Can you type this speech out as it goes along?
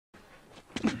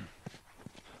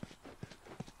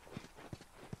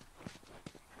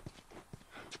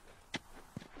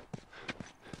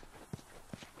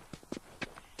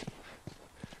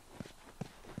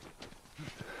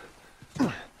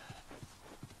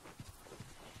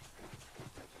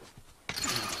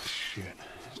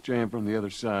jammed from the other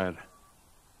side.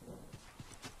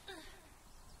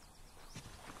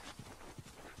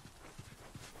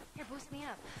 Here, boost me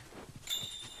up.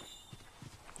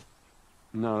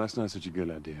 No, that's not such a good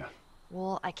idea.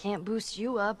 Well, I can't boost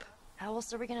you up. How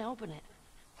else are we gonna open it?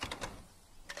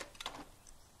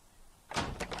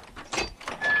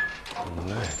 All right.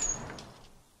 Nice.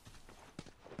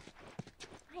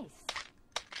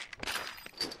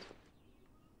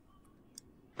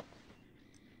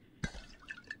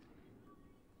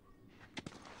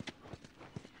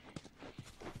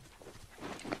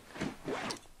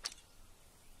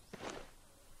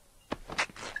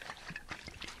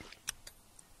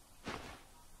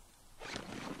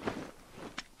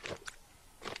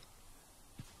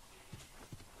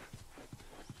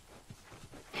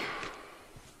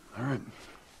 All right.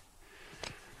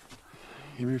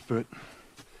 Give me your foot.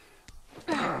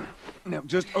 Now,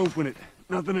 just open it.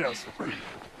 Nothing else.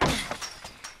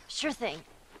 Sure thing.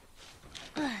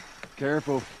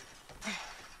 Careful.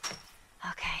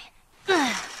 Okay.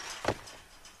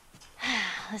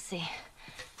 Let's see.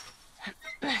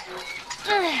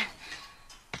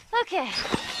 Okay.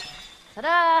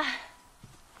 Ta-da!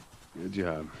 Good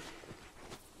job.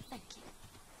 Thank you.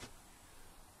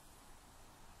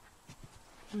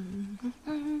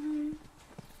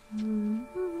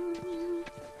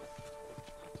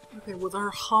 Okay, with our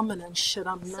humming and shit,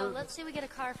 I'm nervous. So let's say we get a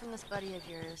car from this buddy of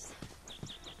yours.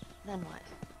 Then what?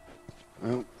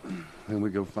 Well, then we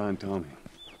go find Tommy.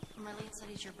 Marlene said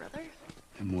he's your brother?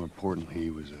 And more importantly, he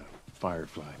was a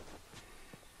firefly.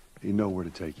 He'd know where to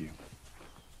take you.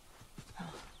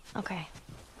 Oh, okay.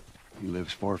 He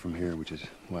lives far from here, which is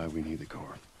why we need the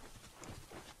car.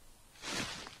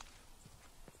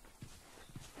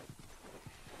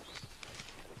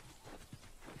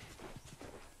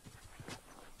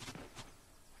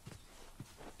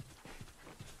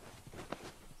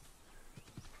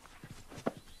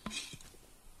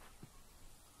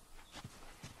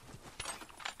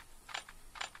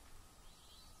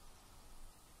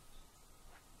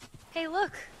 Hey,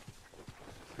 look!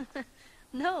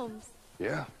 Gnomes.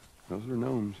 Yeah, those are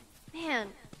gnomes. Man,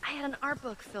 I had an art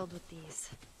book filled with these.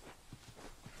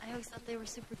 I always thought they were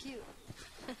super cute.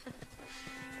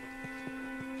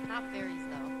 Not fairies,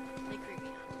 though. They creep me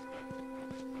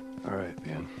out. All right,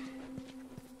 Ben.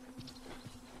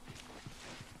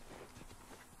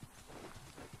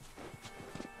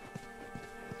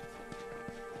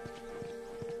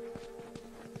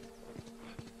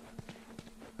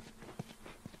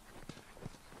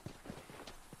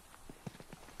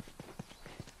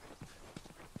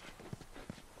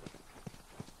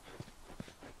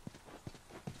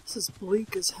 This is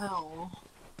bleak as hell.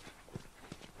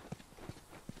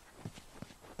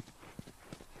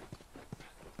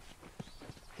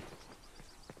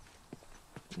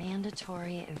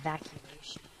 Mandatory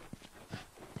evacuation.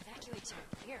 Evacuate to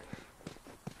where?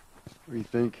 What do you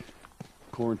think?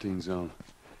 Quarantine zone.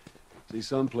 See,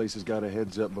 some places got a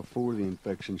heads up before the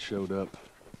infection showed up.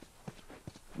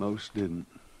 Most didn't.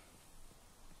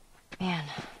 Man,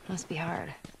 must be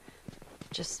hard.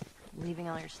 Just leaving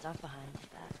all your stuff behind like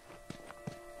that.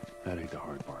 That ain't the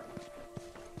hard part.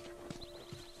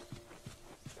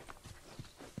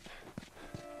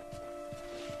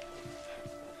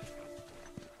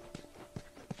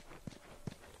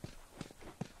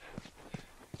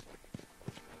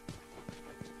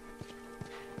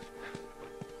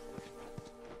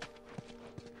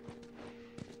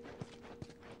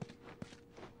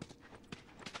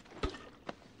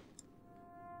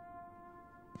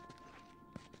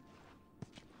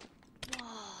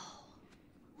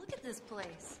 This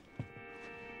place.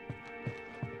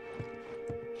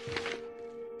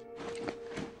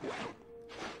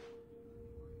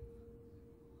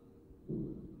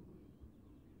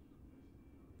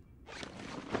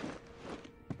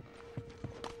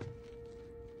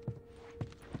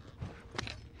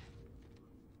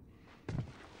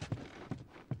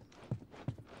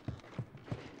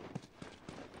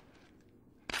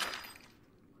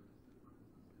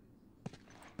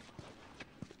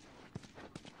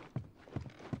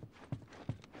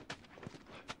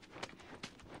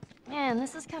 Man,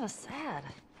 this is kind of sad.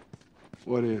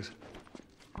 What is?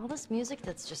 All this music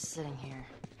that's just sitting here.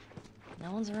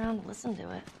 No one's around to listen to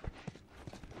it.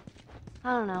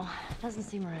 I don't know. Doesn't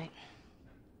seem right.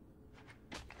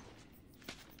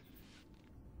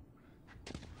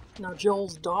 Now,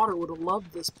 Joel's daughter would have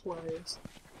loved this place.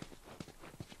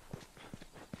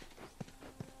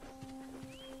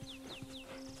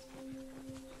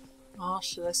 Oh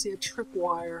shit, I see a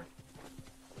tripwire.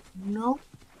 Nope.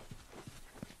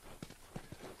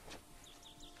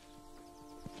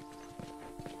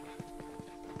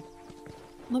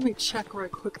 Let me check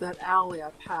right quick that alley I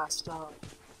passed up.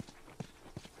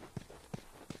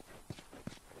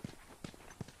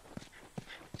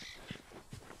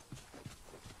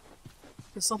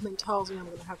 Because something tells me I'm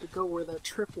going to have to go where that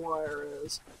tripwire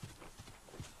is.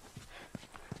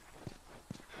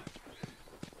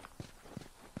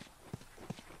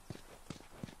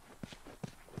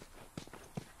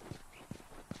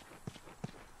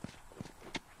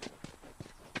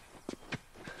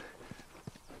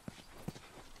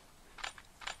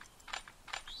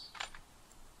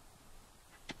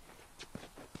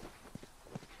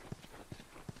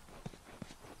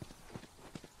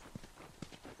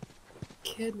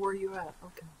 Kid, where you at?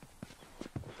 Okay.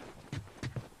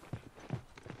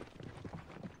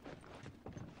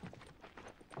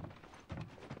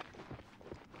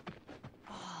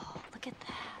 Oh, look at that.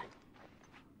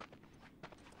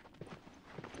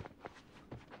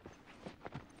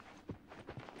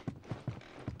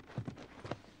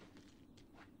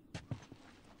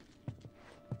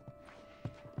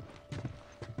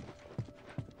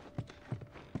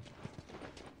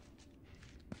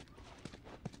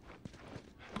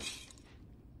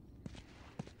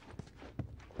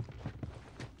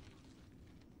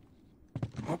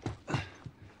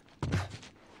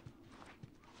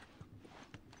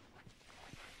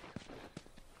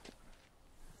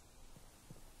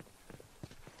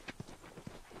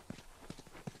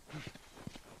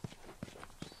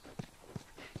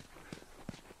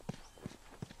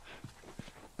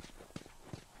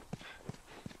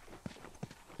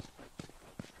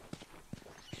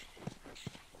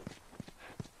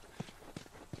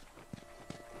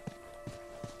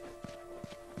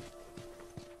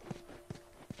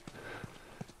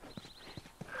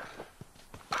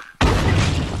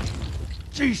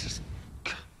 Jesus!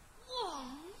 Whoa,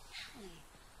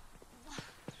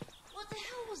 what the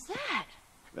hell was that?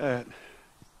 That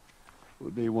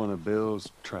would be one of Bill's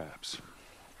traps.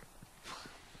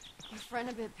 Your friend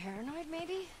a bit paranoid,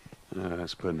 maybe?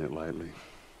 That's putting it lightly.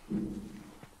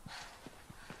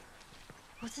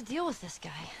 What's the deal with this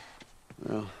guy?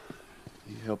 Well,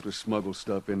 he helped us smuggle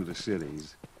stuff into the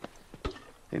cities.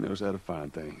 He knows how to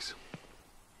find things.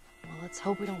 Well, let's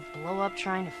hope we don't blow up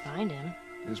trying to find him.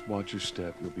 Just watch your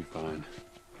step, you'll be fine.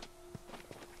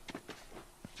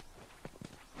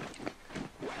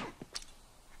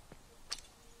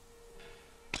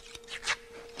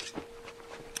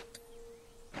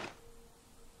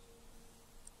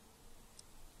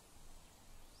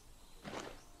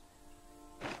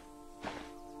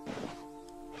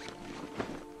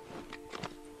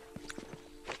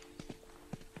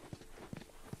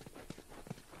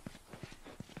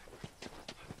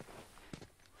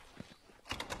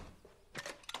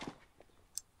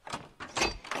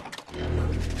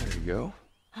 There you go.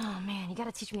 Oh man, you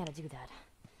gotta teach me how to do that.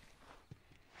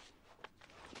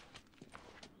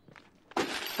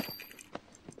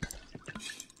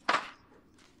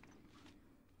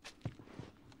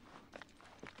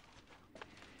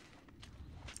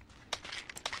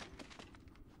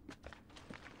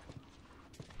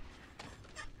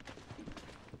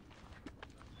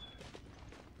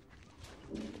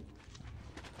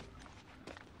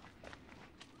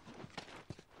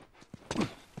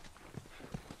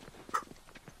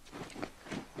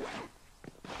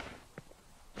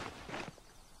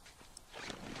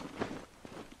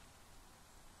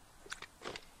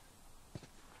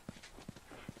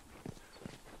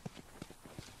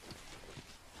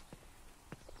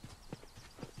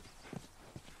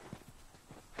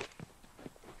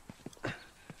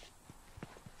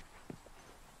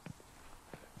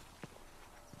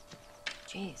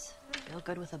 Jeez, Bill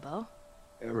good with a bow?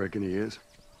 I reckon he is.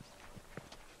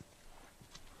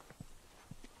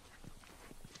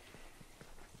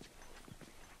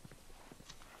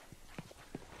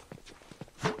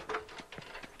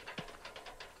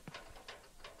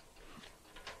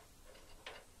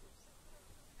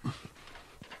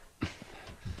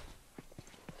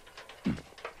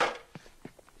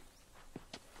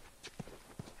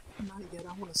 Not yet.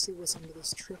 I want to see what's under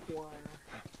this tripwire.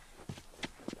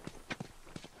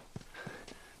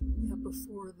 Yeah,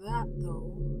 before that,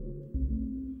 though,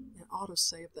 yeah,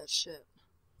 autosave that shit.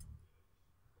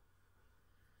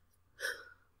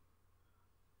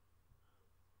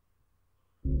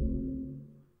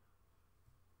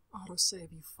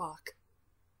 Autosave, you fuck.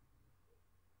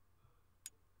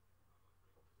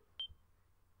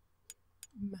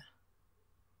 Meh.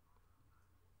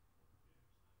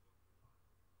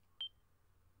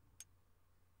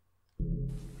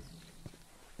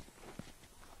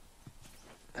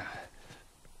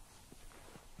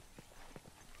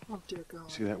 Oh, dear God.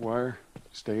 See that wire?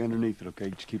 Stay underneath it, okay?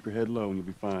 Just keep your head low and you'll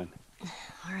be fine.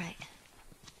 All right.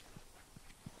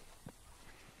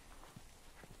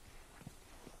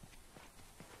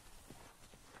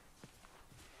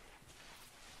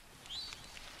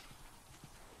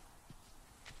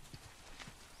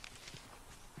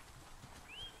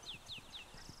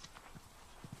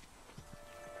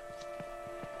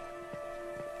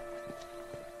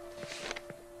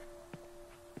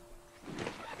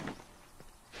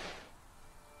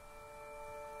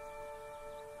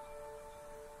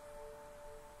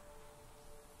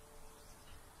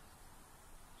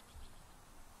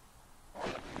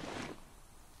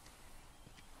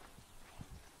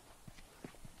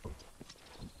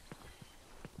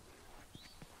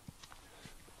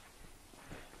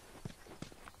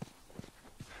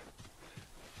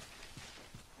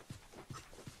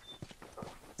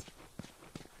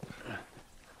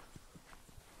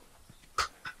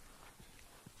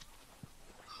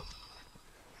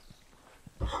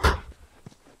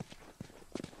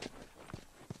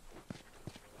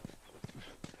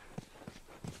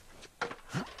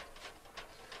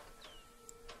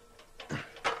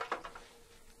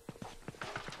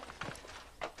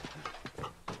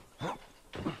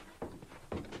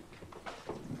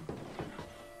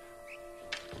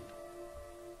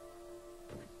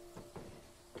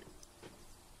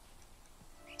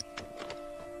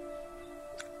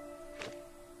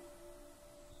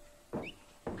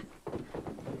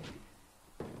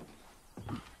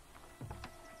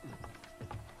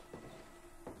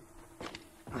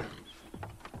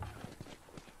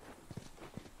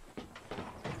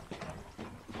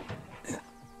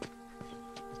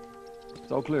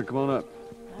 It's all clear. Come on up.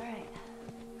 All right.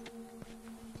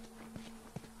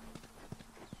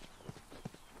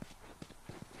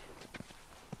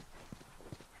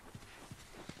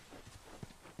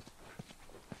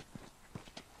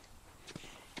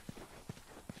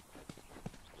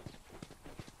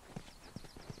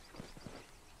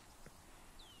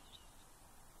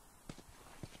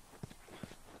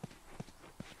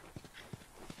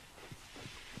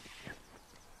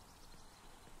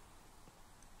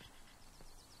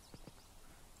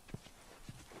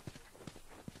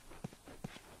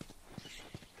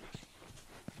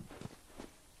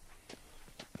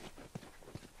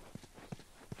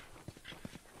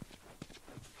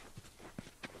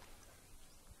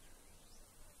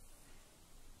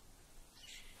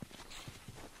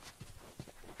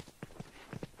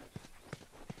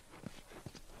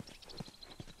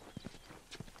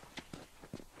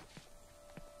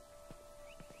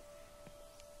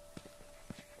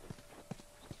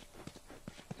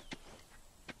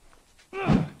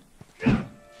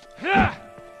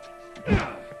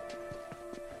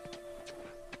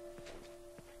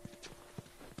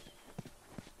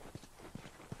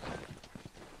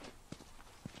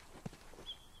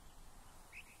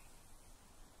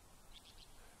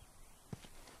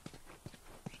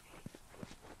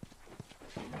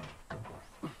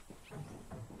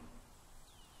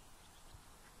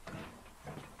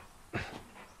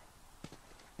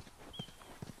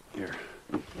 Here.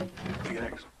 You can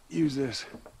actually use this.